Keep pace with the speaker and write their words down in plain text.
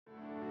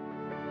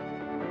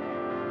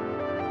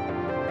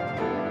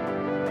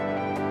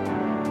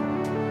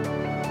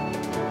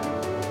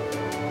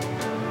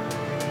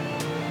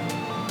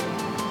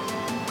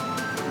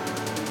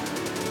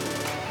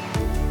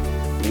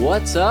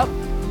What's up,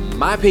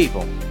 my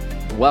people?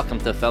 Welcome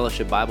to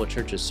Fellowship Bible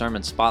Church's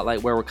Sermon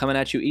Spotlight, where we're coming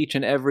at you each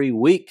and every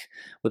week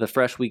with a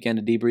fresh weekend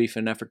to debrief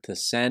in an effort to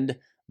send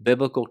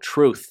biblical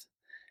truth.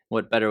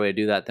 What better way to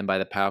do that than by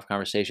the power of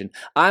conversation?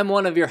 I'm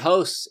one of your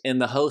hosts in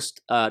the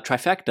host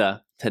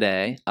trifecta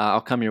today.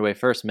 I'll come your way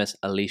first, Miss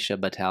Alicia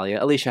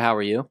Battaglia. Alicia, how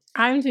are you?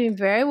 I'm doing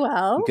very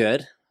well.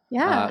 Good.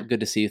 Yeah.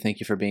 Good to see you.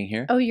 Thank you for being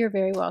here. Oh, you're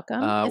very welcome.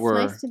 It's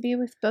nice to be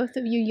with both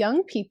of you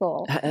young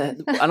people.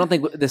 I don't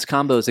think this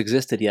combo has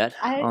existed yet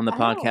on the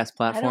podcast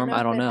platform.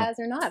 I don't know if it has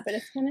or not, but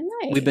it's kind of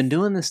nice. We've been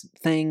doing this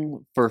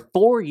thing for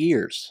 4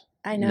 years.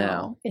 I know.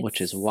 Now, which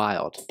is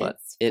wild, but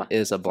it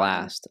is a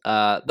blast.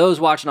 Those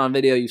watching on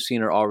video, you've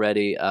seen her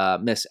already.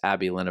 Miss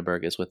Abby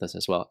Lindeberg is with us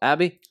as well.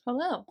 Abby?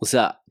 Hello. What's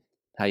up?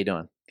 How you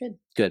doing?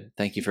 Good.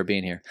 Thank you for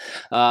being here.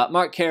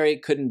 Mark Carey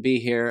couldn't be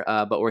here,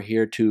 but we're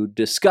here to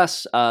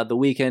discuss the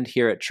weekend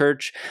here at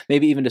church,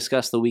 maybe even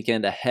discuss the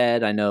weekend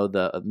ahead. I know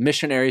the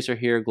missionaries are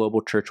here.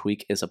 Global Church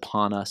Week is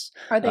upon us.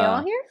 Are they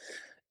all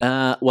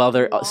here? Well,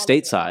 they're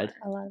stateside.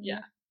 Yeah.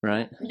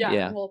 Right?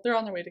 Yeah. Well, they're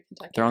on their way to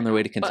Kentucky. They're on their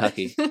way to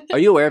Kentucky. Are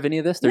you aware of any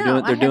of this? They're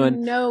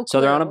doing. No.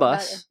 So they're on a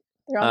bus.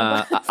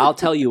 I'll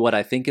tell you what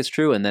I think is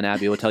true, and then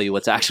Abby will tell you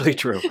what's actually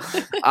true.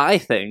 I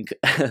think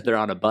they're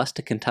on a bus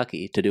to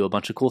Kentucky to do a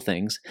bunch of cool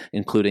things,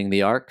 including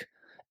the Ark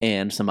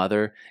and some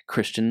other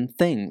Christian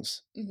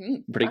things.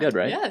 Mm-hmm. Pretty good,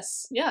 right?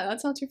 Yes. Yeah,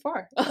 that's not too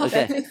far.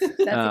 Okay.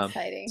 That's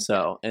exciting.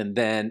 So, and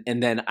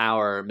then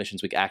our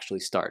missions week actually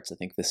starts. I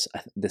think this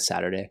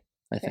Saturday.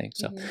 I think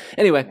so. Mm-hmm.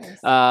 Anyway,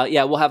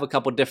 nice. We'll have a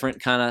couple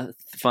different kind of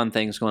fun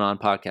things going on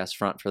podcast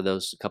front for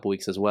those couple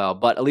weeks as well.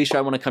 But Alicia,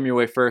 I want to come your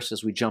way first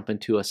as we jump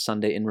into a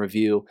Sunday in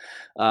review.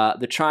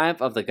 The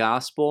Triumph of the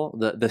Gospel,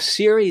 the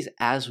series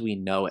as we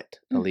know it,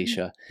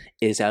 Alicia,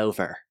 is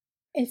over.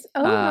 It's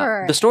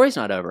over. The story's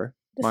not over.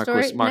 Mark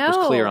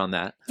was clear on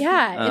that.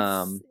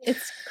 Yeah,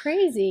 it's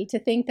crazy to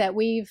think that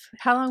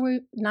how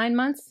long 9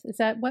 months? Is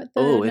that what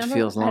the number? It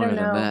feels longer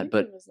than that,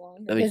 but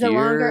is it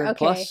longer? Okay,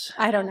 plus?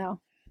 I don't know.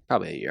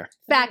 Probably a year.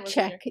 Fact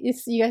check.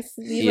 You guys,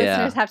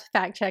 listeners have to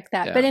fact check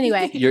that. Yeah. But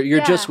anyway,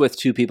 you're just with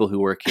two people who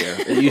work here.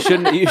 You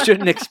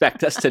shouldn't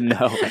expect us to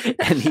know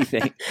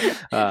anything.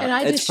 And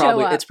I it's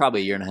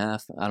probably a year and a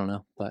half. I don't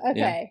know. But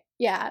okay.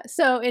 Yeah.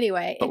 So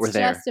anyway, it's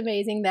just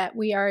amazing that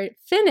we are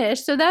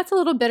finished. So that's a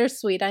little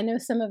bittersweet. I know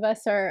some of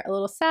us are a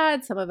little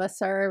sad. Some of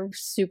us are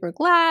super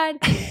glad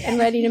and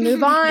ready to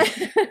move on.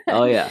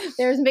 Oh yeah.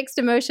 There's mixed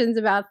emotions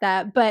about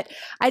that, but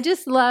I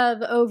just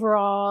love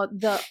overall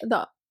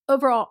the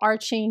overall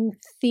arching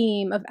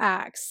theme of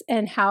Acts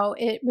and how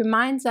it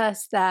reminds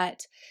us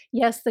that,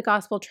 yes, the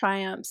gospel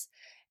triumphs,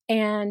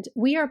 and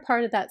we are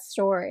part of that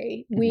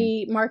story.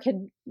 Mm-hmm. Mark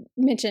had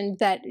mentioned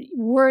that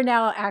we're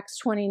now Acts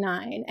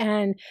 29,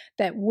 and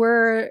that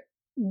we're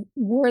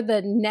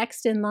the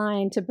next in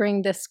line to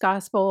bring this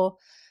gospel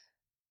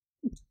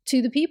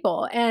to the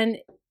people. And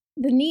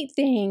the neat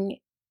thing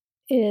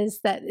is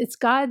that it's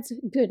God's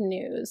good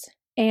news,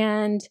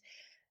 and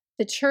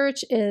the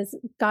church is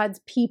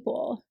God's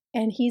people.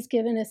 And he's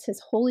given us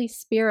his Holy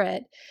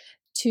Spirit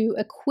to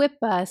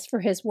equip us for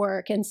his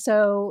work. And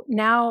so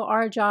now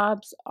our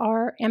jobs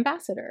are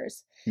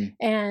ambassadors.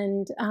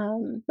 And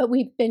but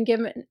we've been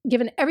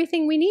given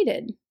everything we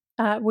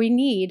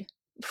need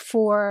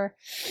for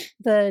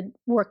the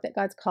work that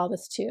God's called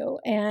us to.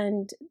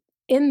 And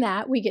in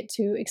that, we get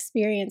to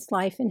experience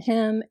life in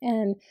him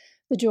and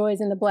the joys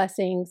and the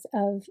blessings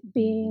of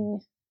being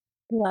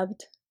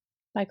loved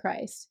by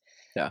Christ.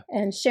 Yeah.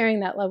 And sharing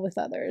that love with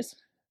others.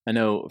 I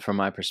know from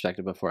my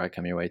perspective, before I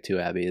come your way too,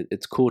 Abby,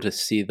 it's cool to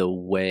see the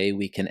way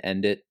we can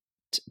end it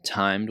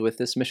timed with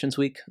this missions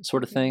week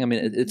sort of thing. I mean,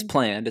 it's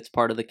planned. It's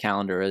part of the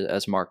calendar,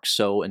 as Mark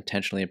so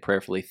intentionally and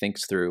prayerfully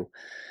thinks through.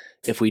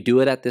 If we do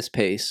it at this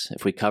pace,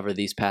 if we cover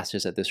these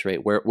passages at this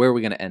rate, where are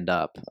we going to end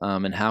up?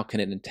 And how can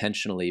it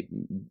intentionally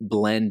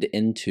blend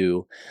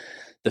into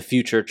the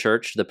future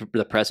church,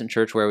 the present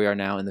church where we are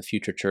now, and the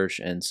future church?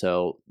 And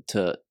so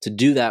to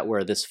do that,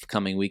 where this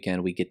coming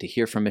weekend we get to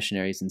hear from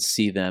missionaries and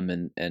see them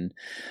and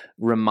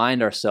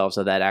remind ourselves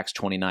of that Acts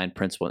 29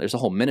 principle. There's a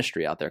whole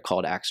ministry out there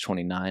called Acts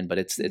 29, but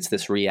it's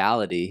this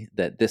reality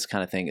that this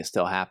kind of thing is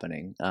still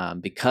happening.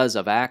 Because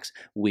of Acts,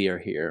 we are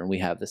here and we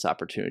have this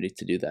opportunity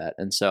to do that.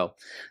 And so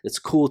it's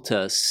cool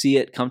to see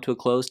it come to a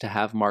close, to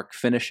have Mark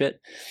finish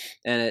it.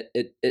 And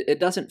it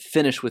doesn't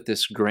finish with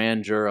this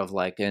grandeur of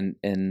like, and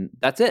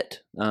that's it.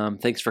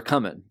 Thanks for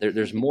coming.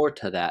 There's more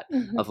to that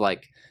of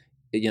like,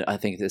 I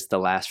think it's the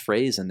last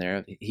phrase in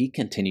there. He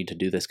continued to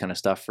do this kind of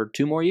stuff for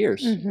 2 more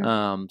years.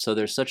 So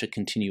there's such a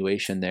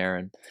continuation there,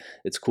 and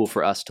it's cool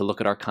for us to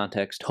look at our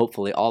context.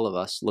 Hopefully, all of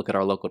us look at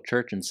our local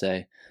church and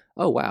say,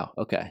 "Oh, wow,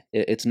 okay,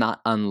 it's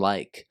not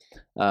unlike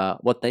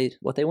what they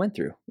went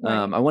through."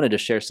 Right. I wanted to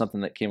share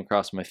something that came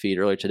across my feed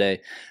earlier today.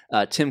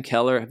 Tim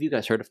Keller, have you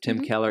guys heard of Tim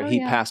Keller?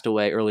 He passed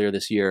away earlier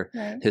this year.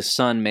 Right. His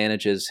son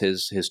manages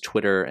his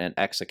Twitter and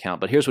X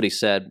account, but here's what he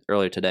said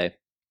earlier today.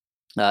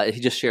 He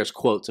just shares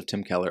quotes of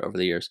Tim Keller over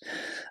the years.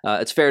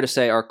 It's fair to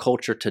say our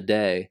culture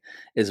today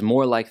is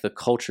more like the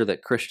culture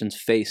that Christians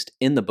faced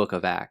in the book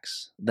of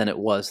Acts than it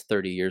was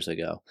 30 years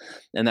ago.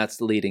 And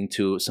that's leading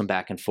to some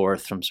back and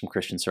forth from some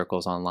Christian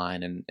circles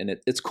online. And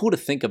it's cool to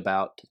think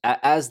about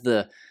as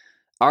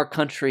our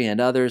country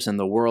and others in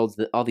the world,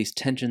 that all these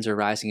tensions are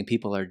rising and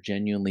people are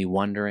genuinely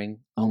wondering,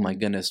 oh my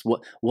goodness,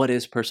 what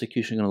is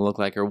persecution going to look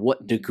like, or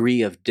what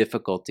degree of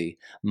difficulty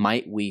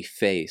might we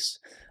face?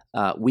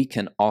 We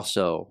can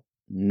also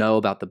know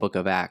about the book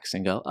of Acts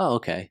and go, oh,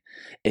 okay,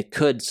 it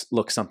could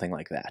look something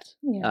like that.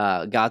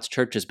 Yeah. God's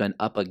church has been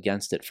up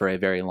against it for a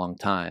very long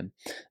time.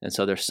 And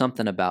so there's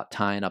something about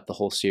tying up the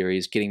whole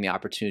series, getting the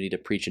opportunity to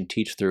preach and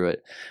teach through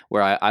it,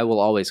 where I will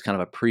always kind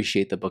of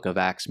appreciate the book of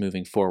Acts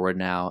moving forward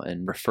now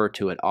and refer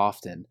to it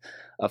often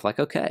of like,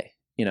 okay,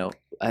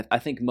 I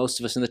think most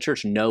of us in the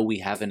church know we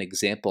have an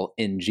example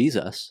in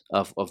Jesus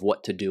of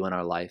what to do in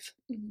our life.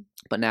 Mhm.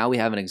 But now we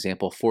have an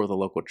example for the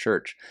local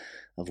church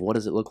of what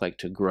does it look like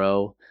to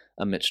grow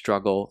amid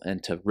struggle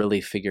and to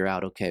really figure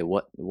out, okay,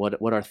 what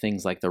are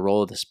things like the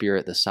role of the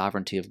Spirit, the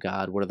sovereignty of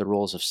God? What are the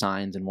roles of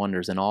signs and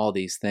wonders and all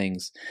these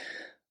things?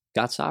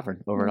 God's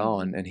sovereign over it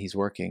all, and He's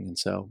working. And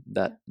so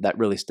that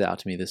really stood out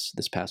to me this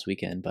past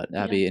weekend. But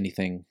Abby,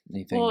 anything?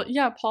 Well,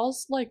 yeah,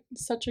 Paul's like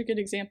such a good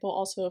example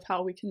also of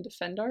how we can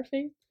defend our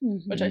faith,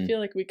 which I feel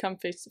like we come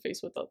face to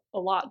face with a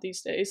lot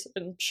these days,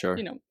 and Sure.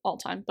 all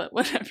time, but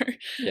whatever.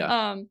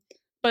 Yeah.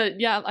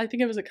 But yeah, I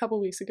think it was a couple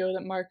weeks ago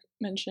that Mark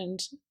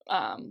mentioned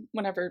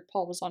whenever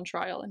Paul was on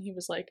trial, and he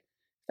was like,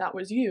 "If that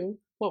was you,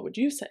 what would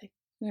you say?"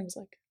 And I was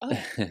like,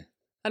 "Oh,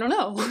 I don't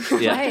know."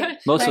 Yeah. Right.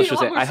 Most of us Right.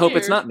 would say, I hope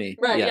it's not me.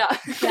 Right.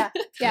 Yeah.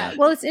 Yeah.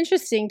 Well, it's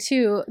interesting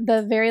too,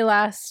 the very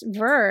last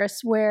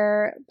verse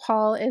where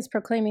Paul is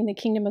proclaiming the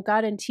kingdom of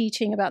God and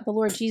teaching about the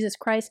Lord Jesus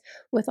Christ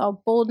with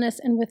all boldness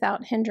and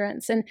without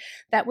hindrance. And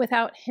that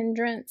without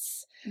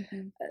hindrance,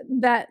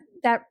 that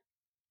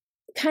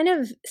kind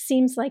of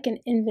seems like an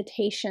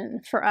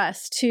invitation for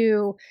us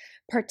to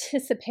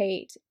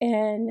participate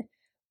in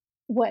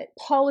what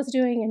Paul was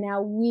doing, and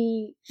now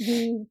we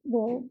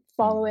will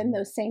follow in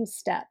those same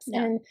steps.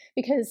 Yeah. And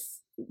because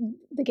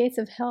the gates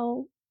of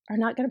hell are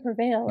not going to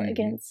prevail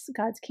against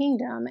God's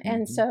kingdom.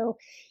 And so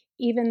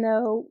even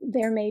though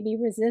there may be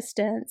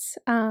resistance,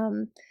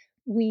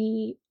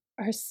 we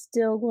are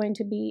still going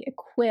to be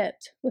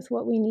equipped with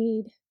what we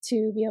need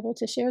to be able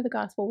to share the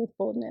gospel with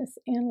boldness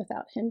and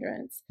without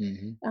hindrance,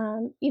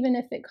 even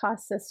if it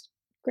costs us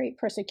great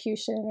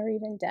persecution or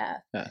even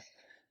death. Yeah.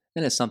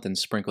 And it's something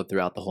sprinkled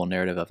throughout the whole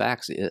narrative of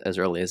Acts as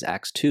early as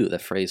Acts 2, the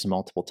phrase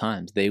multiple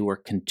times. They were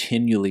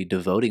continually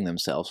devoting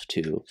themselves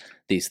to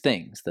these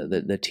things,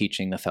 the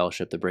teaching, the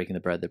fellowship, the breaking the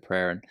bread, the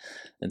prayer.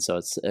 And so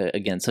it's,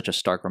 again, such a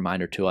stark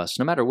reminder to us,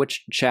 no matter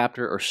which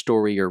chapter or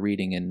story you're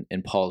reading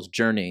in Paul's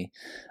journey,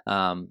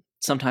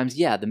 sometimes,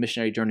 the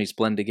missionary journeys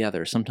blend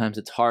together. Sometimes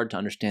it's hard to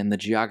understand the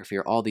geography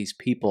or all these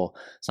people.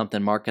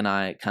 Something Mark and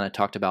I kind of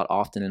talked about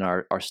often in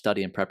our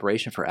study and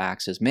preparation for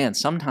Acts is, man,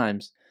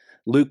 sometimes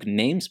Luke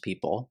names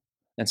people,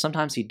 and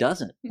sometimes he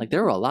doesn't. Like,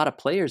 there were a lot of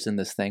players in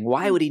this thing.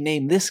 Why would he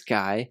name this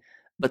guy,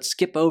 but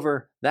skip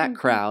over that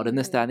crowd and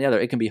this, that, and the other?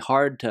 It can be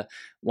hard to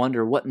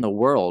wonder what in the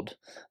world.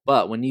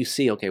 But when you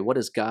see, okay, what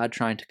is God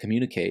trying to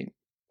communicate,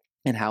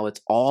 and how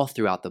it's all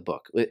throughout the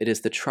book. It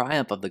is the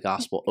triumph of the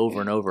gospel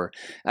over and over.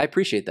 I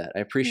appreciate that. I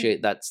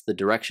appreciate that's the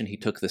direction he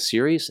took the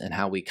series and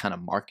how we kind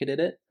of marketed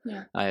it.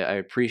 Yeah. I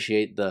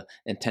appreciate the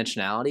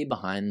intentionality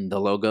behind the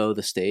logo,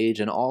 the stage,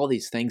 and all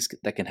these things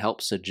that can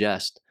help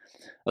suggest,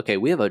 okay,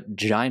 we have a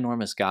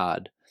ginormous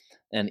God,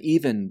 and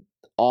even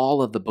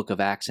all of the book of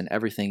Acts and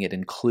everything it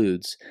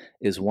includes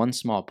is one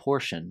small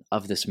portion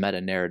of this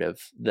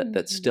meta-narrative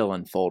that's still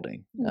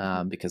unfolding,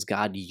 because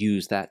God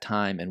used that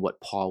time and what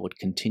Paul would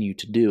continue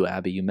to do.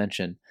 Abby, you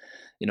mentioned,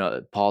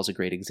 Paul's a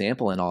great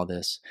example in all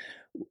this.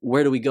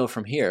 Where do we go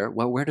from here?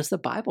 Well, where does the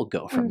Bible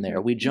go from there?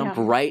 We jump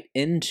right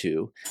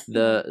into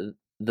the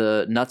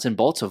nuts and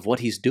bolts of what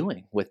he's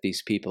doing with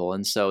these people.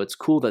 And so it's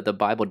cool that the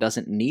Bible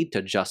doesn't need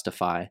to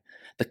justify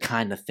the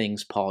kind of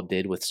things Paul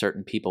did with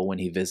certain people when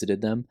he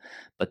visited them,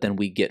 but then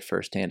we get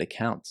firsthand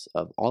accounts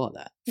of all of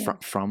that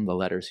from the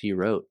letters he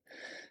wrote.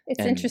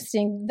 It's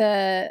interesting,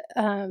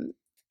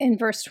 in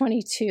verse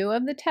 22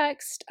 of the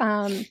text,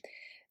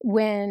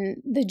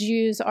 when the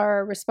Jews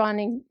are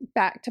responding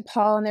back to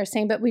Paul and they're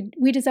saying, but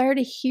we desire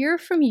to hear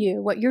from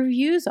you what your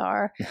views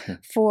are,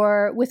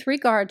 for with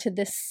regard to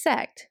this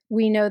sect,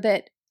 we know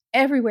that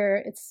everywhere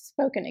it's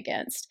spoken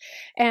against.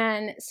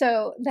 And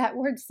so that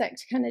word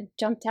sect kind of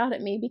jumped out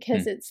at me,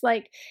 because it's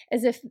like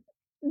as if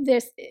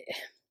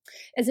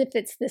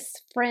it's this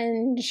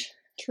fringe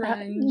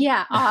trend.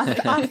 off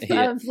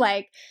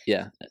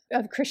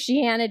of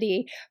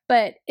Christianity.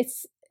 But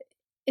it's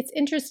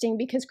interesting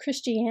because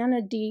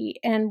Christianity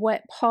and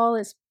what Paul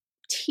is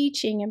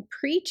teaching and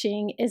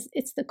preaching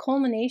it's the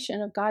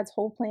culmination of God's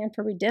whole plan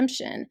for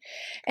redemption.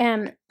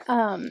 And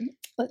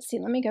let's see,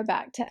 let me go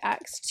back to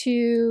Acts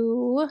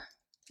 2.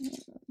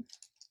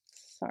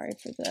 Sorry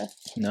for the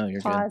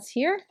pause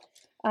here.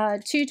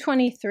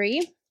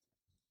 2:23.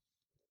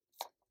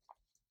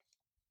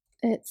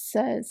 it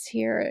says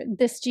here,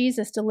 this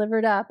Jesus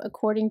delivered up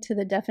according to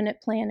the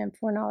definite plan and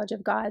foreknowledge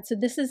of God. So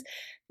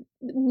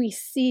we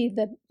see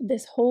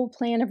this whole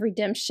plan of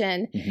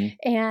redemption,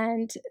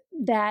 and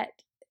that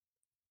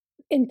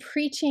in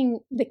preaching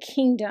the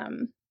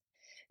kingdom,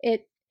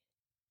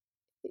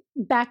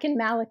 back in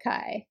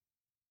Malachi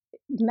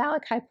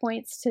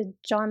points to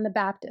John the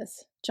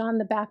Baptist. John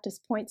the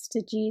Baptist points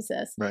to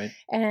Jesus. Right.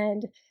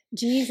 And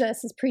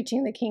Jesus is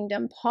preaching the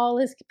kingdom. Paul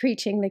is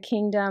preaching the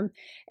kingdom.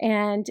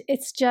 And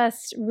it's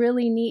just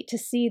really neat to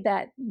see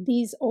that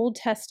these Old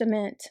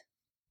Testament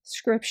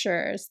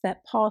scriptures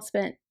that Paul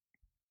spent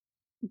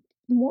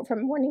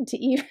from morning to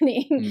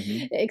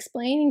evening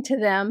explaining to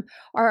them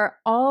are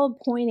all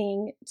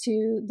pointing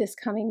to this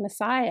coming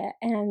Messiah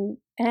and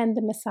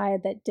the Messiah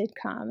that did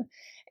come.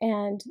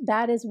 And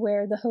that is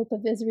where the hope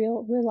of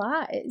Israel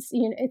relies.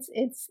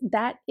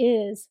 That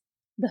is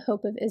the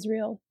hope of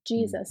Israel,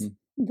 Jesus,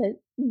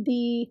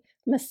 the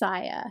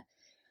Messiah.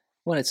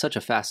 Well, it's such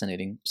a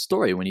fascinating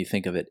story when you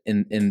think of it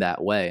in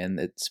that way, and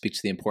it speaks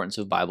to the importance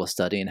of Bible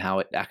study and how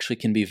it actually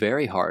can be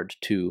very hard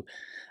to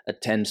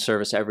attend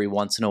service every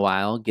once in a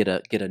while, get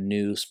a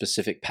new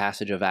specific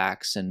passage of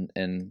Acts,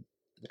 and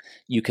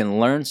you can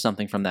learn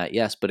something from that,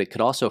 yes, but it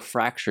could also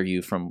fracture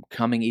you from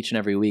coming each and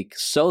every week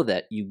so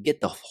that you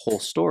get the whole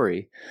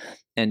story,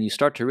 and you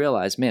start to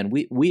realize, man,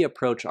 we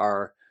approach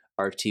our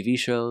TV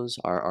shows,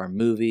 our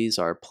movies,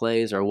 our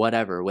plays, or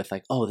whatever with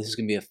like, oh, this is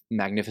going to be a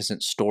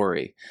magnificent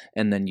story.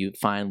 And then you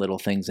find little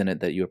things in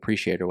it that you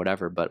appreciate or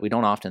whatever. But we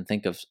don't often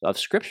think of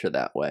Scripture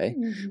that way.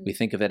 We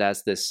think of it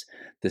as this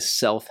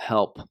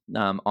self-help,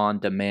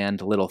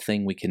 on-demand little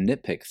thing we can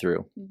nitpick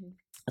through.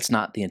 It's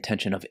not the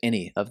intention of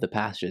any of the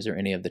passages or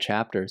any of the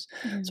chapters.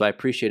 So I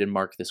appreciated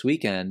Mark this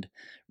weekend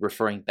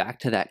referring back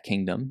to that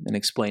kingdom and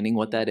explaining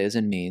what that is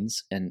and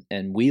means. And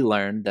we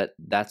learned that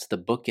that's the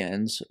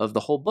bookends of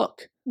the whole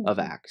book of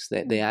Acts.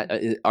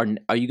 Are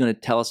you going to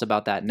tell us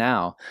about that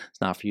now?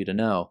 It's not for you to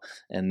know.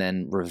 And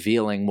then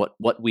revealing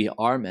what we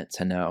are meant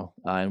to know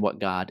and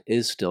what God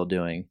is still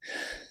doing.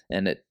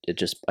 And it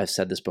just, I've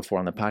said this before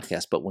on the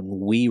podcast, but when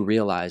we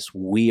realize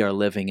we are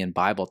living in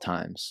Bible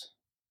times,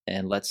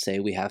 and let's say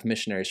we have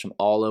missionaries from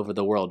all over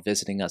the world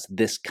visiting us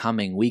this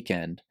coming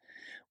weekend,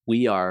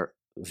 we are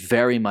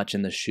very much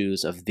in the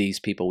shoes of these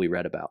people we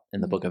read about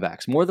in the book of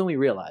Acts, more than we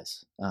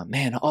realize.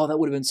 That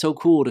would have been so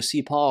cool to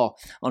see Paul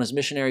on his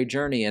missionary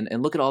journey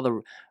and look at all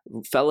the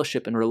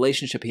fellowship and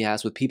relationship he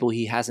has with people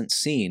he hasn't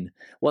seen.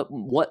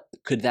 What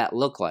could that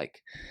look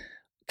like?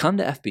 Come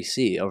to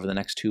FBC over the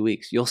next 2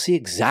 weeks. You'll see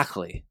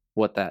exactly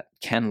what that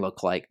can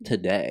look like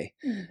today.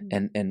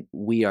 And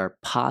we are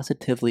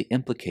positively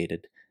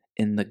implicated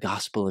in the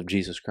gospel of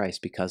Jesus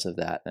Christ because of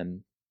that.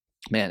 And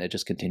man, it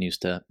just continues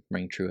to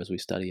ring true as we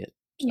study it.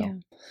 So,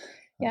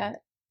 yeah.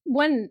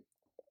 One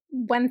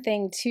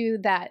thing too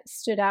that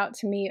stood out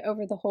to me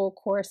over the whole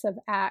course of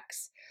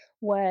Acts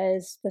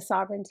was the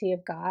sovereignty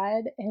of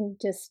God and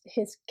just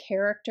his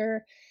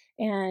character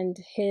and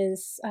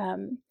his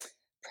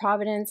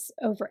providence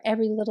over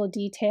every little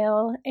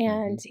detail.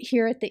 And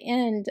here at the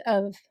end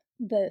of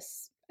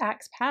this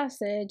Acts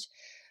passage,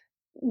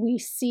 we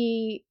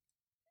see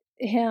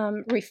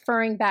him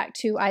referring back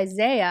to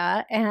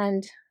Isaiah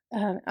and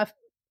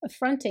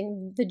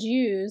affronting the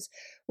Jews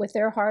with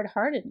their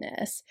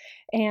hard-heartedness,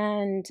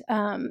 and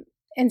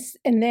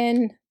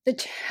then the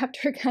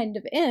chapter kind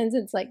of ends.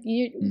 It's like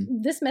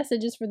this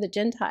message is for the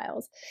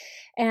Gentiles,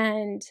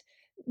 and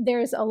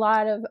there's a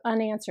lot of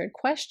unanswered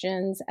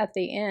questions at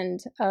the end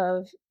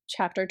of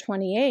chapter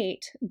 28.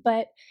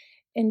 But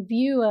in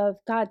view of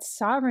God's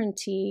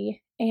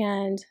sovereignty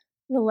and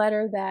the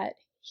letter that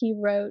he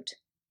wrote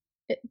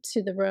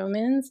to the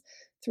Romans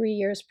 3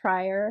 years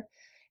prior,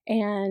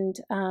 and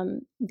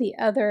the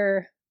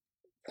other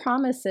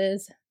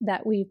promises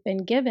that we've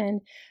been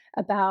given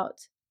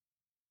about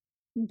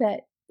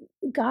that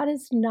God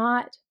is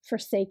not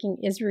forsaking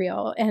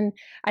Israel. And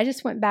I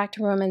just went back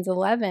to Romans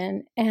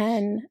 11,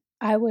 and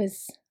I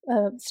was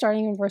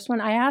starting in verse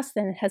 1. I asked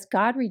then, has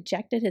God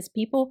rejected his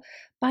people?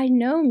 By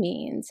no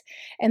means.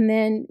 And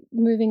then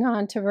moving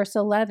on to verse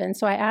 11.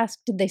 So I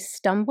asked, did they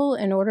stumble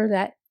in order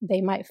that they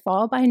might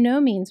fall? By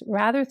no means.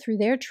 Rather, through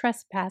their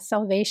trespass,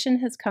 salvation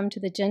has come to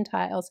the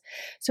Gentiles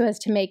so as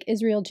to make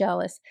Israel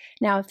jealous.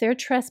 Now, if their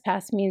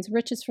trespass means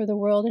riches for the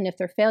world, and if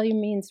their failure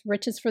means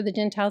riches for the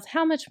Gentiles,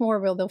 how much more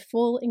will the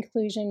full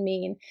inclusion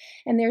mean?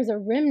 And there's a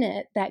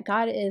remnant that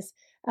God is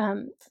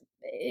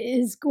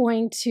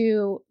going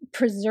to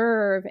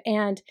preserve,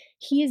 and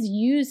he is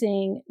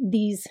using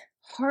these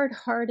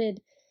hard-hearted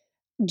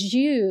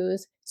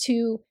Jews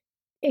to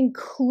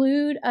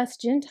include us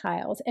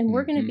Gentiles, and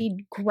we're going to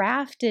be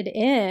grafted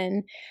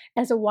in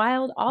as a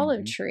wild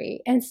olive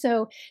tree. And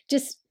so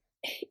just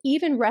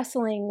even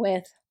wrestling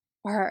with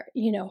our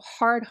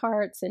hard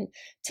hearts and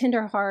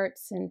tender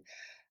hearts and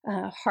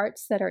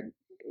hearts that are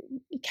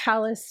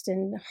calloused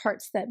and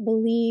hearts that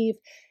believe,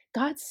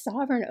 God's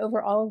sovereign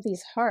over all of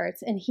these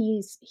hearts, and he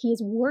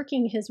is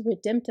working his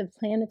redemptive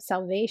plan of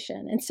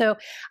salvation. And so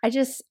I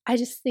just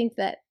think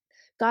that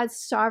God's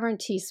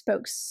sovereignty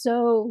spoke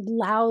so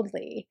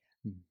loudly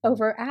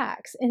over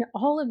Acts in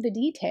all of the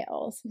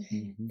details.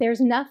 Mm-hmm.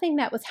 There's nothing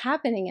that was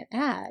happening in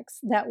Acts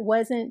that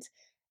wasn't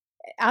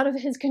out of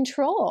his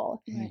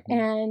control. Mm-hmm.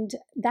 And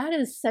that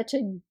is such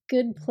a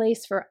good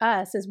place for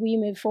us as we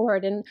move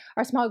forward. In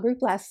our small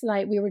group last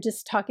night, we were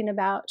just talking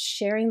about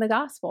sharing the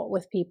gospel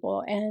with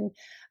people. And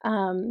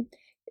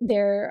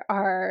there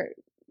are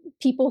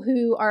people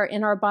who are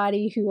in our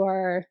body who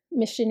are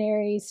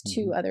missionaries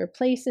to other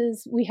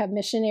places. We have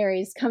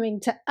missionaries coming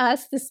to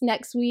us this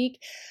next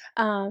week.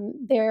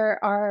 There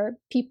are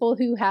people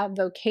who have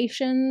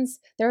vocations.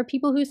 There are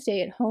people who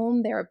stay at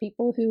home. There are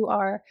people who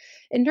are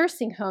in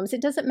nursing homes.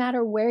 It doesn't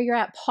matter where you're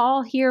at.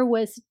 Paul here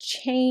was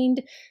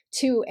chained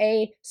to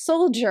a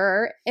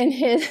soldier in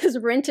his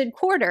rented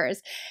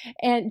quarters.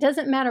 And it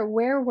doesn't matter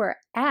where we're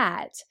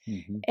at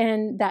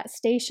and that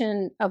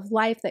station of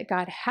life that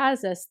God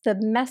has us, the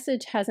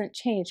message hasn't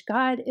changed.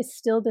 God is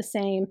still the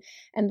same,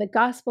 and the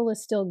gospel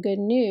is still good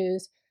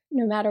news,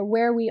 no matter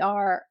where we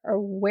are or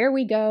where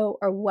we go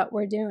or what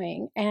we're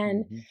doing.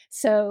 And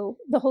so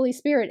the Holy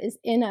Spirit is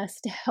in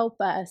us to help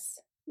us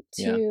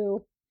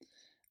to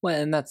well,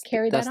 and that's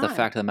the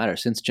fact of the matter.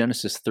 Since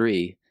Genesis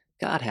 3,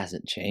 God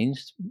hasn't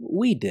changed.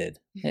 We did,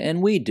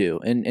 and we do.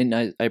 And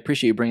I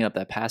appreciate you bringing up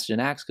that passage in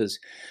Acts, because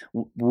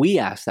we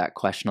ask that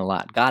question a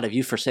lot. God, have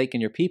you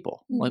forsaken your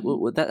people? Like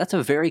that's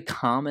a very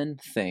common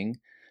thing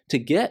to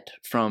get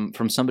from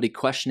somebody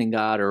questioning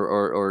God,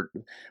 or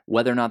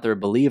whether or not they're a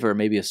believer,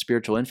 maybe a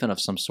spiritual infant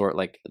of some sort.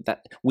 Like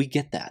that, we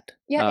get that.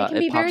 Yeah, it can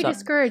be very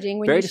discouraging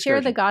when you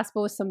share the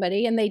gospel with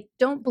somebody and they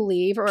don't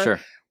believe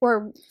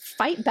or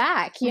fight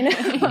back, you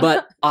know.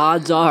 But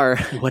odds are,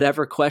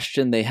 whatever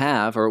question they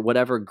have or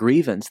whatever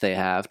grievance they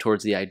have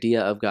towards the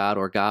idea of God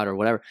or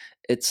whatever,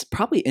 it's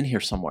probably in here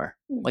somewhere.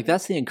 Like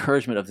that's the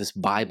encouragement of this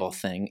Bible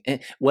thing.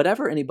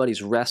 Whatever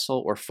anybody's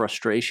wrestle or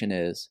frustration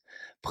is,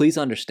 please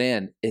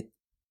understand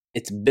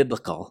it's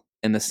biblical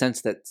in the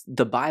sense that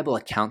the Bible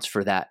accounts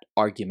for that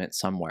argument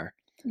somewhere.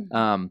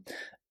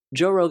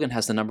 Joe Rogan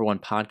has the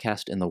 #1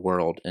 podcast in the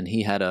world, and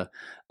he had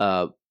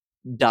a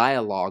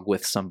dialogue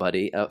with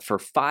somebody for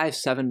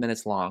 5-7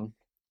 minutes long,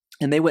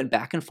 and they went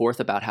back and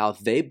forth about how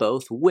they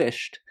both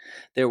wished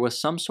there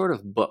was some sort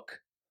of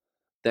book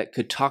that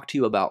could talk to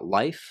you about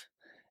life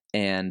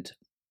and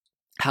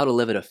how to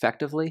live it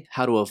effectively,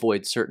 how to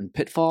avoid certain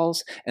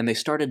pitfalls, and they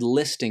started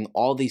listing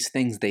all these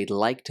things they'd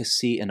like to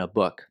see in a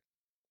book.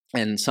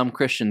 And some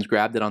Christians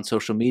grabbed it on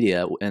social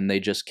media and they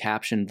just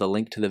captioned the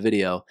link to the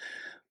video,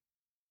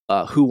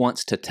 who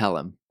wants to tell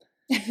him?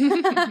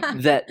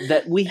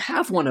 that we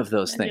have one of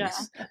those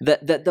things.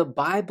 That the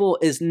Bible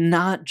is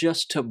not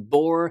just to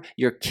bore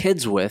your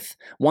kids with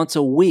once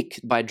a week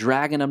by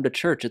dragging them to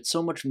church. It's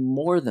so much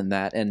more than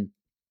that. And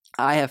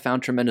I have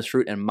found tremendous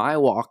fruit in my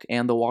walk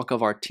and the walk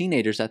of our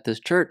teenagers at this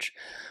church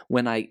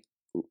when I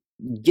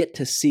get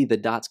to see the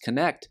dots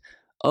connect.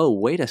 Oh,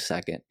 wait a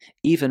second.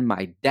 Even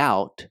my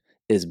doubt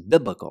is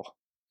biblical.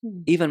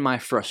 Even my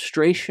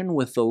frustration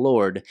with the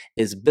Lord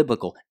is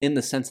biblical in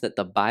the sense that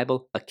the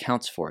Bible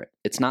accounts for it.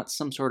 It's not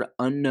some sort of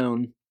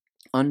unknown,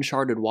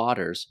 uncharted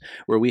waters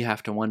where we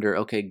have to wonder,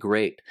 okay,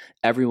 great,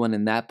 everyone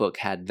in that book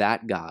had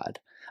that God.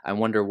 I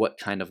wonder what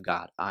kind of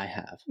God I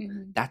have.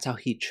 That's how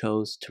he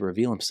chose to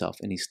reveal himself,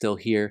 and he's still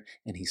here,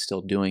 and he's still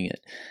doing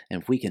it.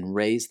 And if we can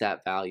raise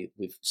that value,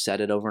 we've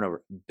said it over and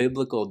over,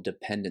 biblical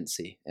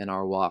dependency in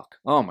our walk.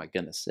 Oh my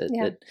goodness.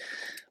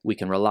 We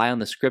can rely on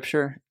the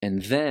scripture,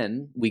 and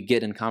then we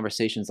get in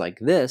conversations like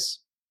this,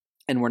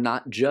 and we're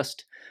not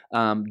just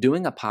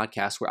doing a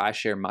podcast where I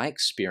share my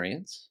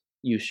experience,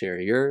 you share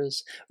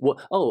yours.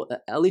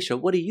 Alicia,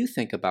 what do you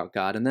think about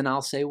God? And then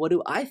I'll say, what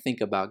do I think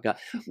about God?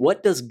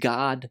 What does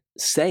God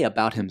say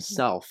about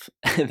himself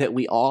that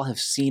we all have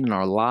seen in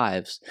our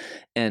lives?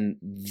 And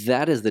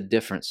that is the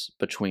difference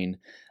between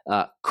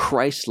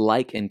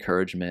Christ-like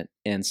encouragement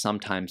and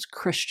sometimes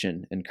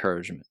Christian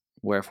encouragement,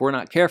 where if we're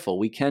not careful,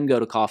 we can go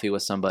to coffee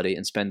with somebody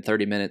and spend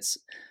 30 minutes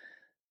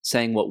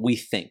saying what we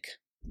think.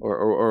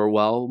 Or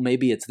well,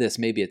 maybe it's this,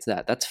 maybe it's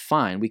that. That's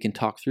fine. We can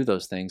talk through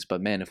those things.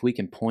 But man, if we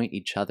can point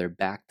each other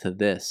back to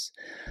this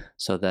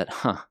so that,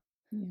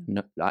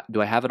 no,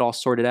 do I have it all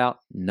sorted out?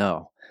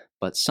 No.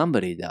 But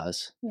somebody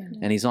does.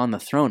 And he's on the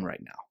throne right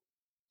now.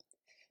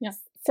 Yeah.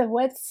 So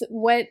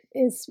what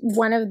is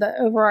one of the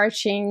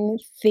overarching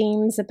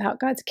themes about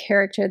God's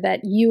character that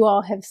you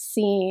all have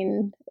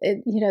seen,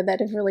 that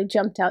have really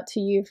jumped out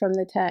to you from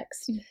the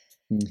text?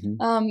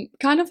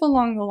 Kind of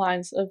along the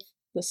lines of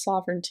the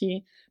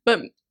sovereignty,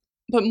 but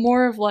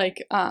more of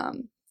like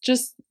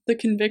just the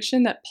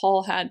conviction that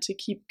Paul had to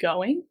keep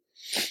going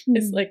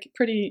is like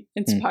pretty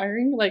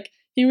inspiring. Like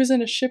he was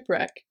in a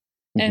shipwreck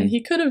and he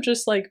could have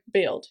just like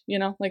bailed,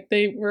 like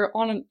they were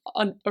on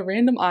a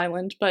random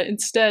island, but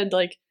instead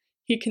like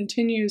he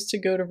continues to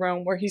go to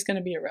Rome where he's going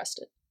to be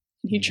arrested.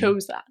 And he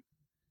chose that.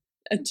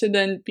 And to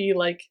then be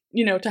like,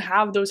 to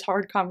have those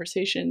hard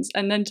conversations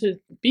and then to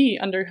be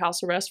under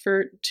house arrest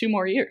for 2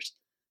 more years.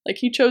 Like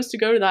he chose to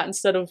go to that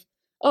instead of,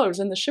 I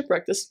was in the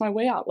shipwreck, this is my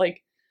way out.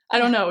 Like, I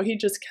don't know. He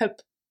just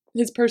kept,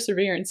 his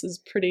perseverance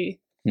is pretty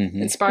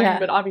inspiring, Yeah.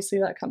 but obviously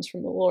that comes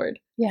from the Lord.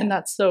 Yeah. And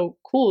that's so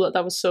cool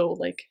that was so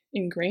like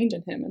ingrained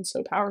in him and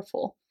so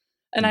powerful.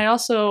 And I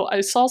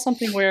saw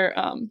something where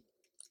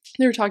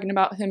they were talking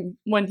about him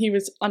when he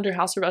was under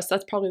house arrest.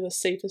 That's probably the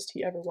safest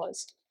he ever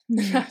was.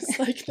 I was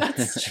like,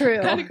 that's True.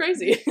 kind of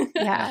crazy.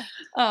 Yeah.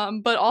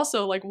 But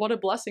also, like, what a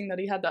blessing that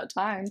he had that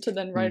time to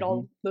then write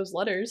all those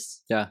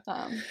letters. Yeah.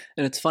 And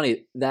it's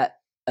funny that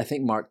I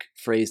think Mark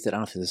phrased it, I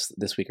don't know if it was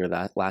this week or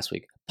that last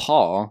week.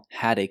 Paul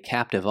had a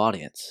captive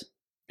audience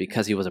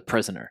because he was a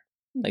prisoner.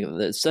 Like,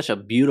 there's such a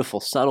beautiful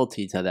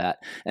subtlety to that.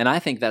 And I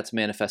think that's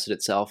manifested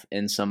itself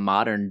in some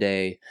modern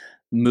day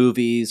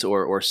movies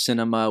or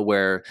cinema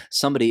where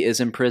somebody is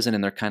in prison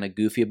and they're kind of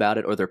goofy about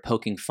it, or they're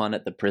poking fun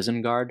at the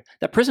prison guard.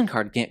 That prison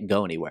guard can't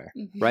go anywhere,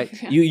 right?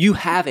 Yeah. You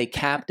have a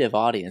captive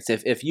audience.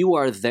 If you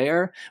are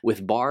there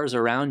with bars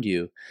around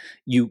you,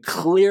 you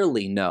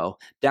clearly know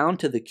down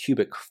to the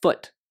cubic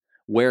foot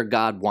where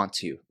God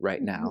wants you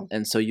right now.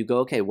 And so you go,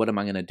 okay, what am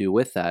I going to do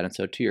with that? And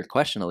so to your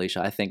question,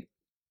 Alicia, I think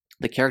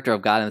the character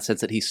of God, in the sense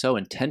that he's so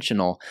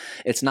intentional,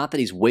 it's not that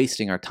he's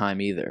wasting our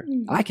time either.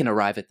 I can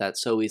arrive at that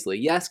so easily.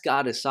 Yes,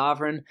 God is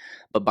sovereign,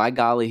 but by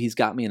golly, he's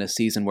got me in a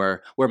season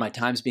where my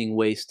time's being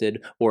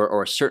wasted,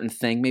 or a certain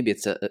thing, maybe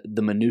it's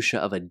the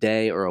minutia of a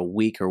day or a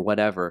week or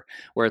whatever,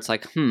 where it's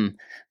like,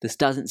 this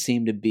doesn't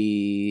seem to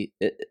be,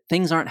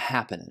 things aren't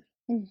happening.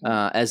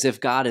 As if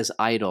God is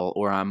idle,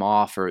 or I'm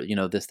off, or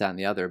this, that, and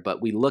the other.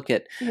 But we look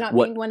at not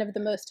being one of the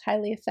most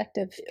highly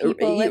effective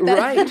people at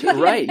that.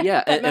 right,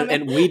 yeah,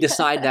 and we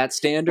decide that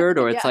standard,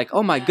 or it's like,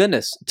 oh my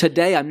goodness,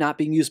 today I'm not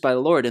being used by the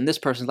Lord in this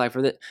person's life,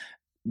 or that.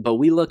 But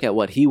we look at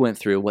what he went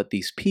through, what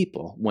these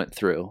people went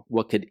through,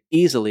 what could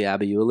easily,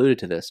 Abby, you alluded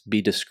to this,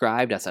 be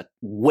described as a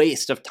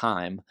waste of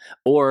time,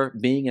 or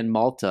being in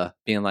Malta,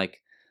 being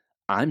like,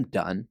 I'm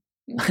done.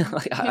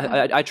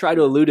 I try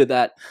to allude to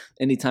that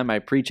anytime I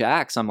preach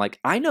Acts. I'm like,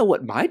 I know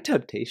what my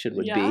temptation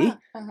would be.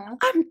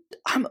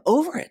 I'm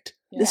over it.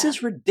 This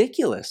is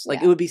ridiculous.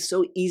 Like, it would be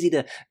so easy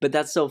but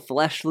that's so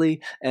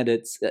fleshly, and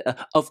it's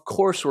of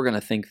course we're going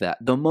to think that.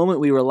 The moment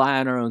we rely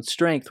on our own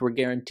strength, we're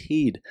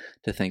guaranteed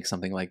to think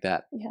something like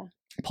that.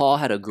 Paul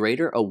had a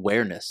greater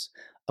awareness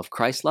of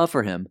Christ's love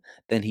for him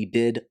than he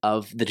did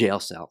of the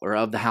jail cell, or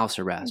of the house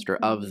arrest, or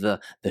of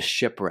the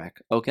shipwreck.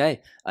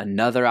 Okay,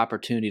 another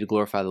opportunity to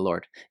glorify the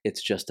Lord.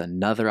 It's just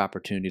another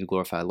opportunity to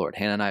glorify the Lord.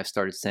 Hannah and I have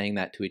started saying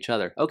that to each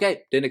other.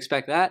 Okay, didn't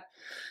expect that.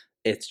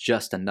 It's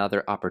just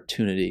another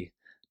opportunity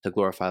to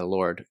glorify the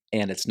Lord,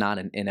 and it's not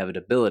an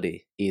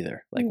inevitability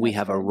either. Like, we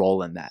have a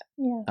role in that.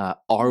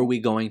 Are we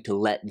going to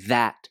let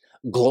that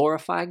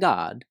glorify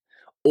God,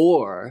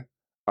 or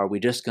are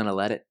we just going to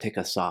let it tick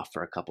us off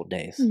for a couple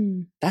days?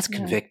 That's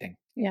convicting.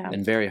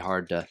 And very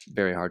hard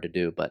to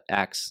do. But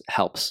Acts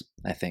helps,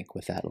 I think,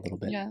 with that a little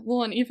bit. Yeah.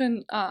 Well, and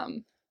even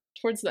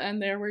towards the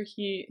end there, where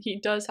he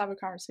does have a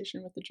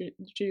conversation with the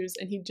Jews,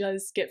 and he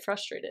does get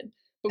frustrated.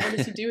 But what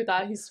does he do with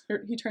that?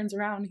 He turns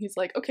around and he's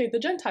like, okay, the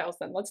Gentiles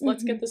then.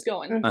 Let's get this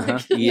going.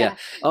 Yeah.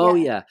 Oh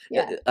yeah.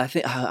 I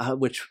think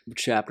which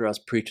chapter I was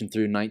preaching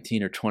through,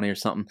 19 or 20 or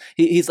something.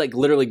 He's like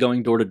literally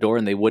going door to door,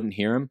 and they wouldn't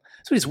hear him.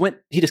 So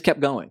he just kept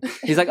going.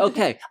 He's like,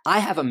 okay, I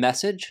have a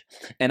message,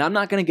 and I'm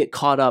not going to get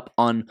caught up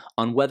on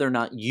whether or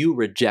not you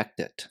reject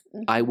it.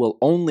 I will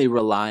only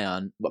rely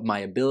on my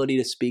ability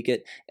to speak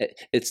it.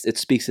 It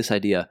speaks this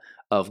idea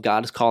of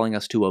God is calling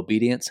us to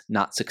obedience,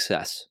 not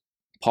success.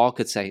 Paul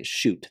could say,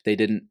 shoot, they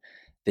didn't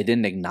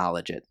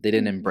acknowledge it. They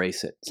didn't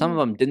embrace it. Some of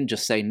them didn't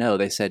just say no.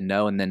 They said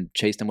no and then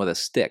chased him with a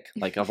stick,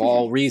 like of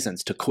all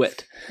reasons to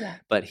quit.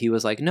 But he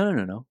was like,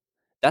 no.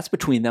 That's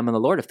between them and the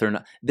Lord. If they're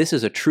not, this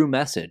is a true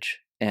message.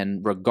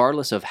 And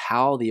regardless of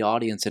how the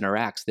audience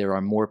interacts, there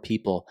are more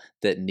people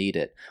that need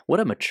it. What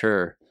a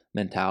mature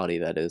mentality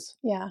that is.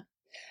 Yeah.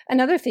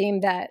 Another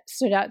theme that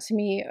stood out to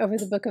me over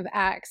the book of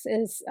Acts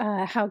is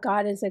how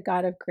God is a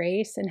God of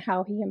grace, and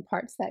how he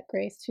imparts that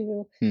grace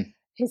to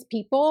his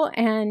people.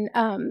 And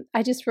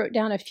I just wrote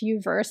down a few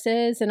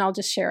verses, and I'll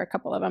just share a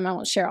couple of them. I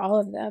won't share all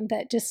of them.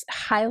 That just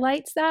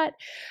highlights that.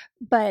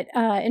 But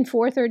in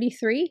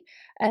 4:33,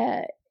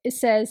 it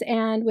says,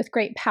 and with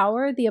great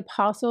power, the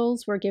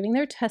apostles were giving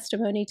their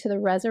testimony to the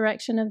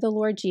resurrection of the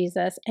Lord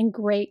Jesus, and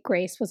great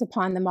grace was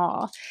upon them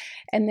all.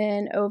 And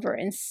then over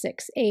in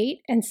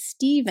 6:8, and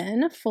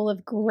Stephen, full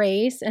of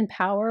grace and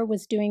power,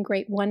 was doing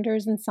great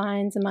wonders and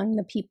signs among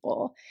the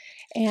people.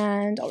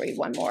 And I'll read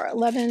one more.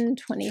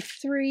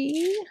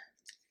 11:23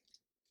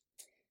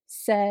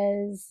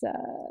 says,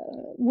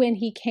 when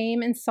he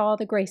came and saw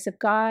the grace of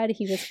God,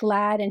 he was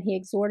glad, and he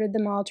exhorted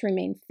them all to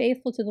remain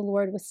faithful to the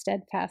Lord with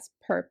steadfast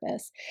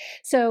purpose.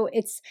 So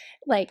it's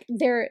like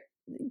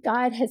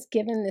God has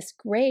given this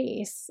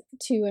grace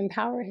to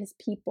empower his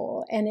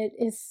people, and it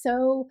is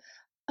so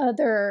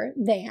other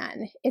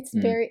than. It's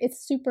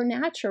it's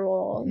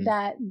supernatural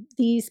that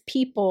these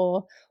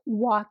people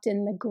walked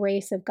in the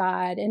grace of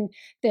God. And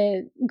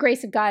the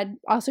grace of God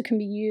also can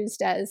be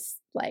used as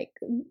like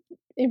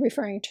in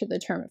referring to the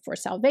term for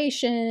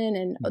salvation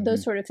and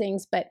those sort of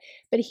things. But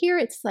here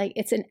it's like,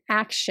 it's an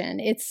action.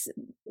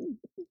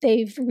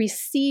 They've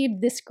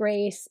received this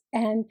grace,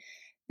 and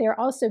they're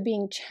also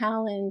being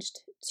challenged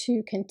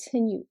to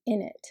continue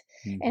in it.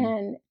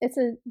 And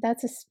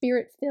that's a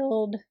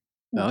spirit-filled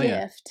Oh,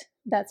 yeah. gift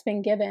that's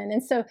been given.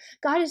 And so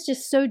God is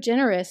just so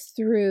generous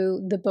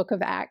through the book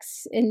of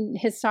Acts in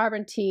his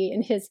sovereignty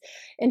and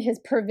his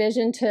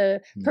provision to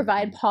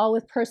provide Paul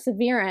with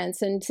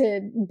perseverance and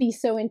to be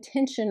so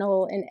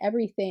intentional in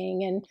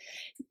everything. And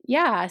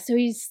yeah, so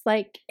he's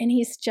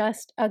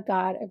just a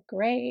God of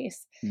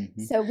grace.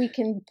 So we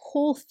can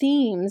pull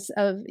themes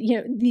of,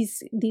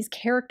 these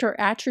character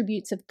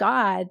attributes of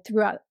God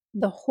throughout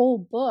the whole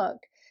book.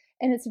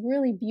 And it's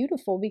really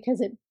beautiful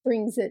because it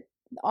brings it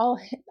all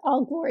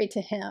glory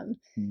to him.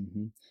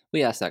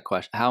 We asked that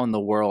question: how in the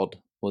world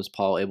was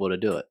Paul able to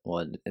do it? Well,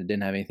 it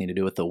didn't have anything to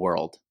do with the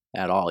world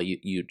at all.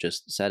 You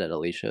just said it,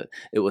 Alicia.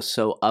 It was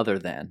so other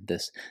than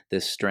this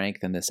strength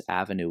and this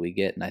avenue we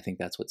get. And I think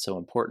that's what's so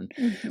important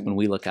when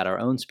we look at our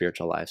own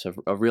spiritual lives,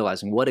 of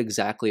realizing what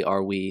exactly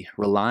are we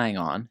relying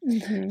on,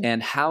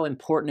 and how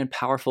important and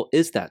powerful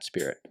is that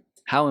Spirit.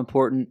 How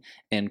important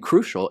and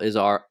crucial is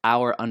our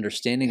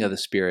understanding of the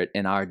Spirit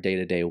in our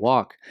day-to-day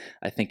walk.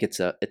 I think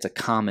it's a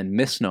common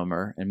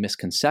misnomer and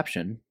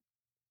misconception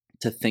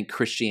to think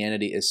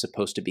Christianity is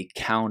supposed to be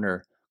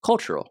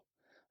counter-cultural.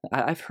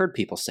 I've heard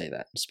people say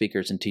that,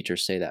 speakers and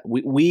teachers say that.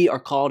 We are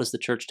called as the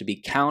church to be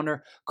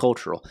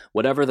counter-cultural.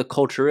 Whatever the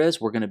culture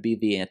is, we're going to be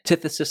the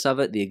antithesis of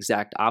it, the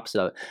exact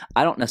opposite of it.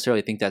 I don't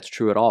necessarily think that's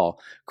true at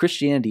all.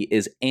 Christianity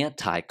is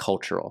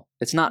anti-cultural.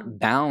 It's not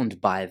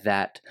bound by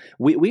that.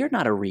 We are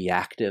not a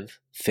reactive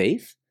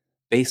faith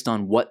based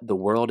on what the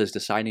world is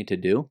deciding to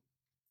do.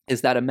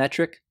 Is that a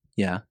metric?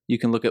 Yeah, you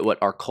can look at what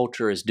our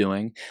culture is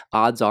doing.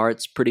 Odds are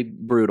it's pretty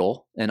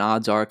brutal, and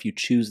odds are if you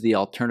choose the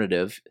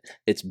alternative,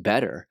 it's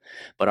better.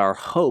 But our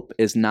hope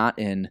is not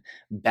in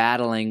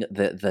battling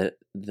the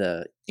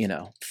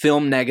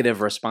film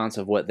negative response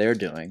of what they're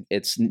doing.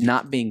 It's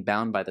not being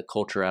bound by the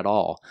culture at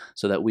all,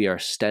 so that we are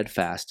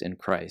steadfast in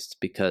Christ.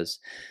 Because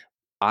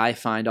I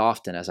find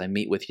often as I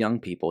meet with young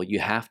people, you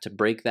have to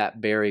break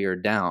that barrier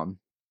down,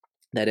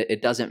 that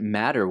it doesn't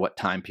matter what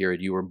time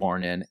period you were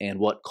born in and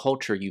what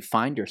culture you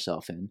find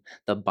yourself in.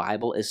 The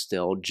Bible is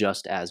still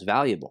just as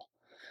valuable.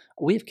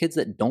 We have kids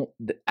that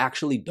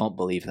actually don't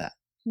believe that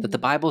the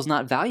Bible is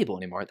not valuable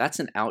anymore. That's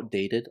an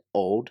outdated,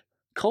 old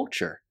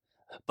culture.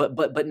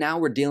 But now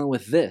we're dealing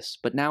with this.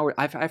 But now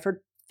I've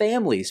heard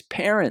families,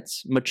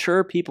 parents,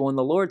 mature people in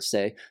the Lord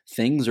say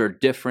things are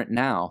different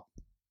now.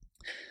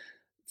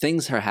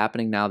 Things are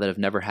happening now that have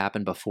never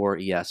happened before,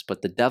 yes,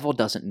 but the devil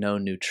doesn't know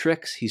new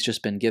tricks. He's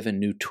just been given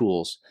new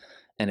tools.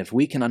 And if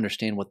we can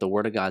understand what the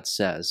Word of God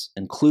says,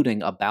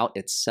 including about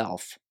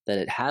itself, that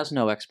it has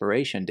no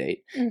expiration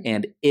date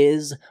and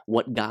is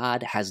what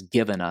God has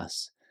given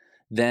us,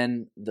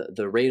 then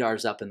the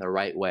radar's up in the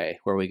right way,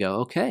 where we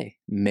go, okay,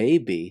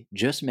 maybe,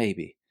 just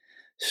maybe,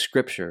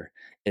 Scripture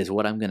is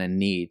what I'm going to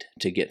need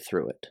to get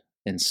through it,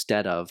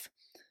 instead of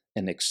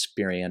an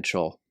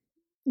experiential,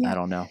 I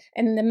don't know.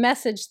 And the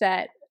message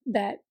that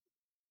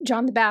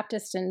John the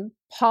Baptist and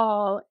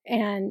Paul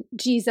and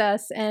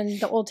Jesus and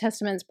the Old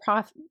Testament's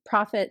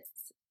prophets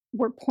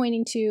were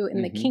pointing to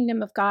in the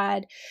kingdom of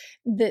God,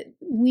 that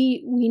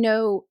we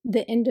know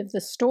the end of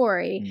the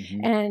story.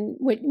 And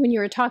when you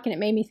were talking, it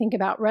made me think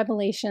about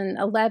Revelation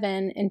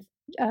 11 and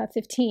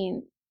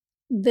 15.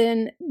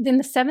 Then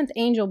the seventh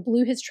angel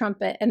blew his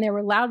trumpet, and there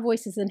were loud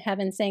voices in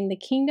heaven saying, "The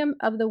kingdom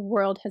of the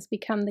world has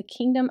become the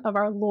kingdom of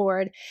our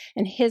Lord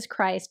and his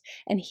Christ,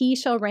 and he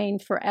shall reign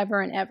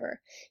forever and ever."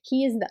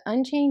 He is the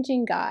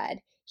unchanging God.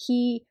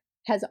 He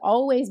has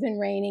always been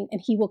reigning, and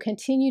he will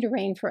continue to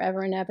reign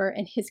forever and ever,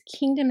 and his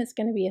kingdom is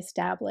going to be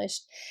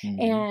established,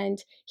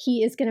 and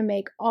he is going to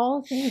make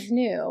all things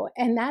new.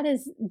 And that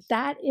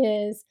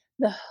is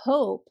the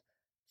hope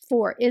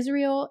for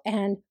Israel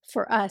and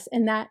for us,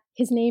 and that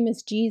his name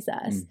is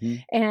Jesus.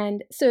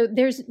 And so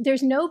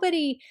there's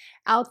nobody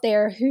out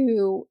there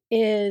who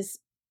is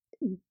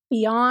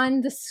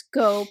beyond the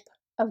scope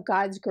of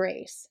God's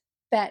grace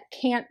that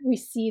can't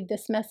receive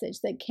this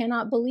message, that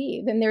cannot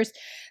believe. And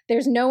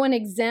there's no one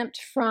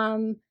exempt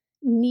from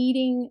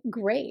needing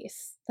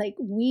grace. Like,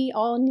 we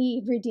all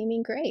need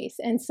redeeming grace.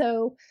 And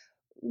so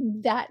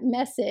that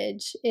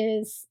message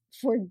is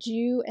for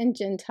Jew and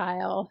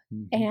Gentile.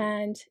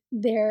 And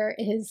there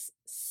is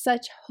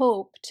such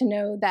hope to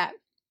know that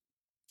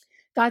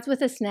God's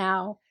with us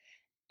now,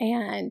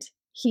 and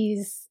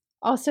he's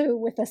also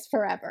with us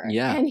forever.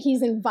 Yeah. And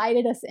he's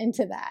invited us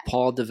into that.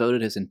 Paul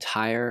devoted his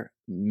entire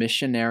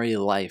missionary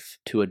life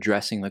to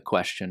addressing the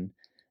question,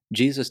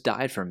 Jesus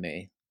died for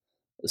me,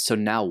 so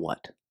now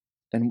what?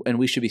 And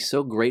we should be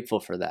so grateful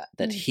for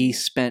that he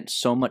spent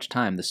so much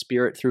time, the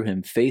Spirit through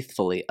him,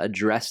 faithfully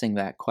addressing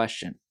that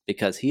question,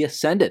 because he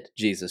ascended,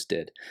 Jesus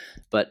did,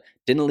 but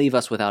didn't leave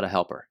us without a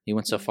helper. He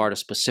went so far to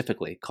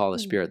specifically call the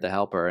Spirit the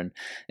helper.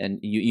 And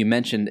you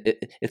mentioned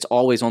it's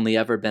always only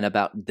ever been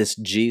about this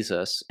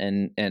Jesus.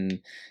 And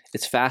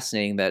it's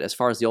fascinating that as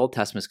far as the Old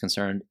Testament is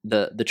concerned,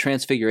 the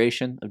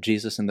transfiguration of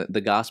Jesus and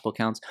the gospel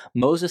accounts,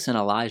 Moses and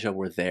Elijah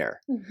were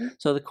there.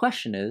 So the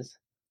question is,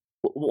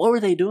 what were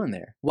they doing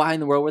there? Why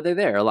in the world were they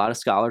there? A lot of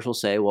scholars will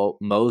say, well,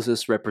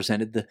 Moses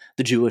represented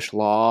the Jewish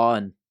law,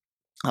 and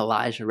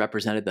Elijah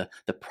represented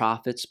the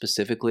prophet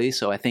specifically,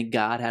 so I think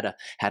God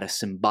had a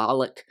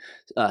symbolic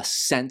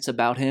sense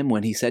about him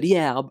when he said,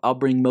 "Yeah, I'll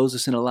bring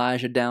Moses and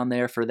Elijah down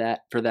there for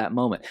that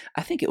moment."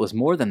 I think it was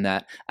more than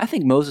that. I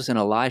think Moses and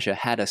Elijah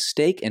had a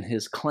stake in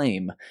his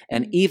claim,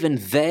 and even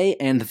they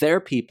and their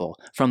people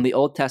from the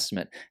Old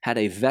Testament had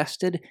a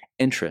vested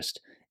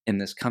interest in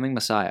this coming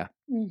Messiah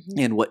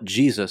and what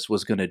Jesus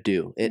was going to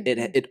do.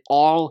 It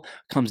all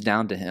comes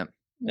down to him.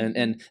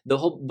 And the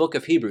whole book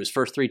of Hebrews,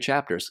 first 3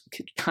 chapters,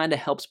 kind of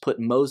helps put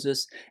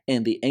Moses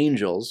and the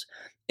angels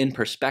in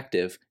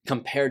perspective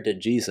compared to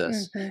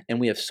Jesus. And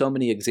we have so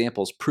many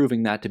examples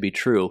proving that to be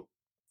true.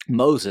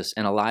 Moses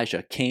and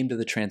Elijah came to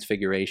the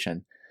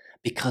transfiguration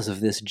because of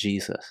this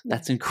Jesus.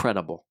 That's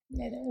incredible.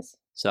 It is.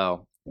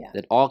 So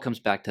it all comes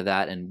back to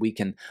that, and we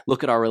can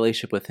look at our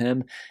relationship with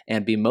him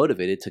and be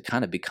motivated to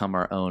kind of become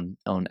our own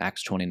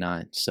Acts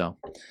 29. So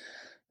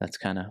that's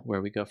kind of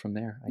where we go from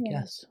there, I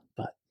guess.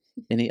 But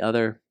any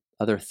other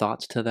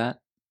thoughts to that?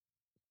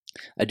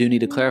 I do need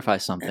to clarify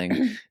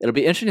something. It'll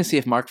be interesting to see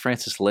if Mark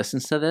Francis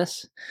listens to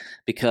this,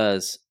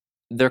 because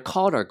they're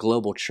called our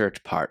global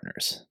church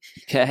partners.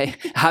 Okay,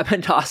 I've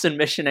been tossing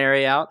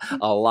missionary out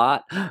a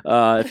lot.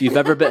 If you've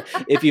ever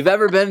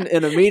been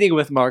in a meeting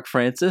with Mark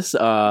Francis,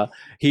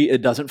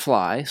 it doesn't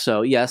fly.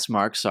 So yes,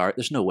 Mark, sorry,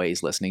 there's no way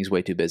he's listening. He's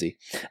way too busy.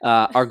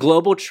 Our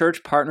global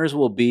church partners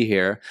will be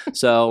here.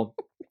 So.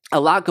 A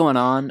lot going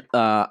on.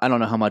 I don't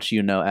know how much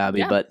you know,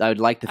 Abby, but I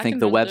would like to think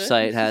the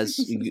website has.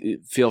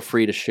 Feel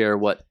free to share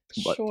what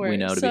we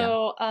know to be.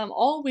 So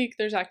all week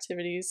there's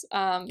activities.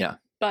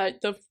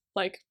 But the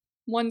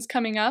ones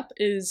coming up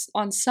is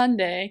on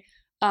Sunday.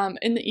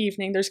 In the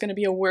evening, there's going to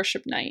be a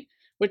worship night,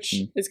 which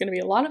is going to be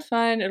a lot of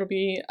fun. It'll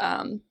be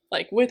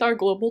with our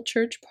global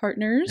church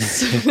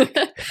partners.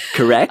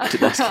 Correct.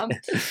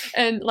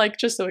 And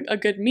just a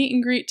good meet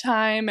and greet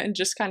time, and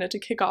just kind of to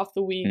kick off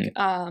the week.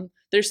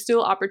 There's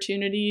still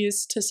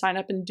opportunities to sign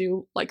up and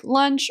do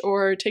lunch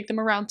or take them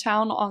around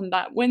town on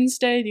that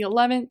Wednesday, the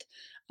 11th.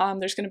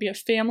 There's going to be a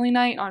family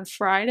night on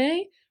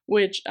Friday,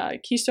 which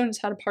Keystone has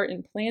had a part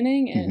in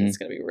planning, and it's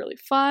going to be really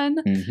fun.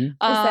 Is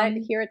that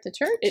here at the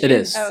church? It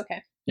is. Oh,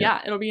 okay.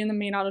 Yeah, it'll be in the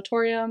main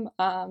auditorium.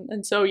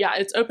 And so,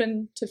 it's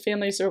open to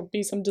families. There will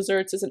be some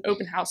desserts as an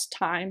open house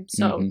time.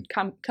 So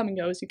come and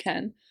go as you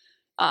can.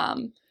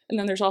 And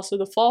then there's also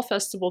the Fall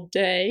Festival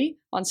Day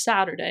on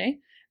Saturday.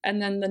 And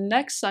then the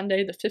next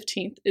Sunday, the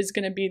 15th, is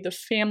going to be the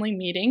family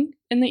meeting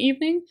in the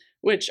evening,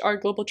 which our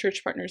global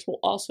church partners will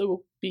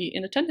also be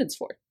in attendance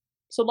for.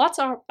 So lots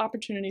of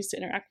opportunities to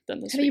interact with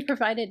them this week. Have you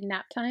provided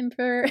nap time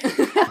for?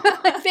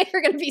 They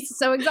are going to be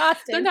so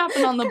exhausted. They're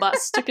napping on the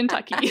bus to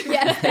Kentucky.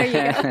 Yes, there you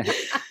go.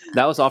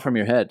 That was all from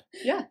your head.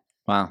 Yeah.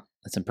 Wow.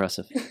 That's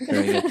impressive.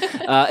 Very good.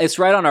 It's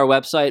right on our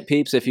website,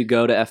 peeps. If you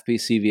go to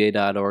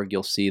fpcva.org,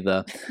 you'll see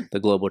the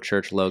Global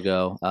Church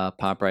logo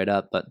pop right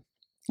up. But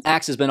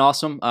Acts has been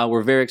awesome.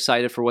 We're very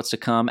excited for what's to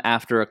come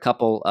after a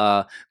couple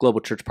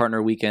Global Church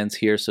Partner weekends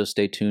here, so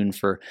stay tuned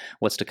for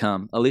what's to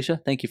come. Alicia,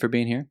 thank you for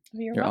being here.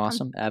 You're welcome.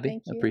 Awesome. Abby,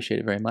 appreciate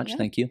it very much. Yeah.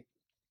 Thank you.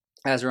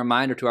 As a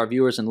reminder to our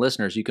viewers and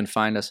listeners, you can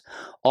find us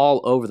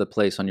all over the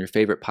place on your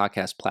favorite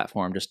podcast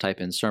platform. Just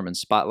type in Sermon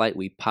Spotlight.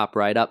 We pop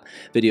right up.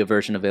 Video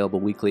version available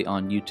weekly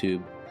on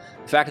YouTube.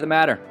 The fact of the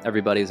matter,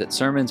 everybody, is that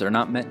sermons are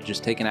not meant to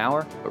just take an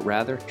hour, but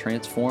rather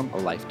transform a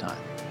lifetime.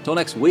 Until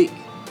next week,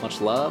 much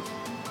love.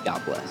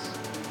 God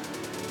bless.